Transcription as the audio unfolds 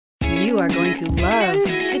You are going to love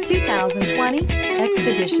the 2020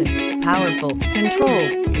 Expedition. Powerful,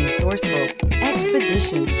 controlled, resourceful.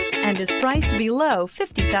 Expedition, and is priced below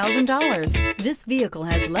 $50,000. This vehicle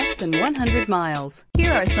has less than 100 miles.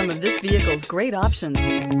 Here are some of this vehicle's great options: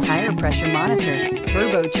 tire pressure monitor,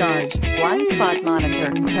 turbocharged, blind spot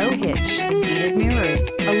monitor, tow hitch, heated mirrors,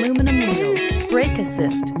 aluminum wheels, brake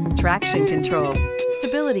assist, traction control,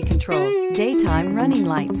 stability control, daytime running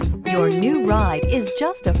lights. Your new ride is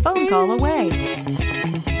just a phone call away.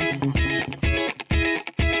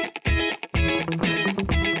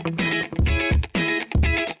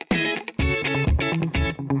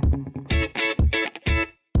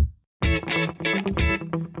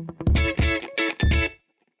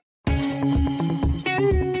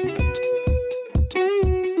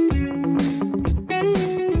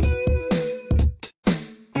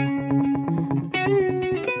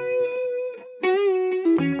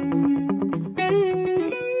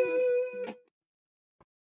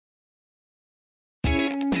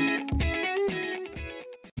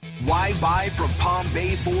 Why buy from Palm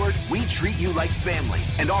Bay Ford? We treat you like family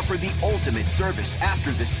and offer the ultimate service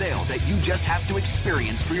after the sale that you just have to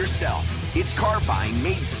experience for yourself. It's car buying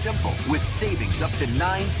made simple with savings up to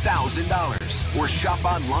 $9,000. Or shop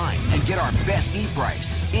online and get our best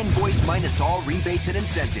e-price. Invoice minus all rebates and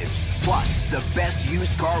incentives. Plus, the best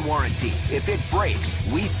used car warranty. If it breaks,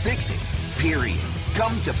 we fix it. Period.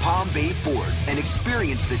 Come to Palm Bay Ford and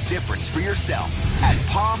experience the difference for yourself at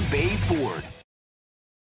Palm Bay Ford.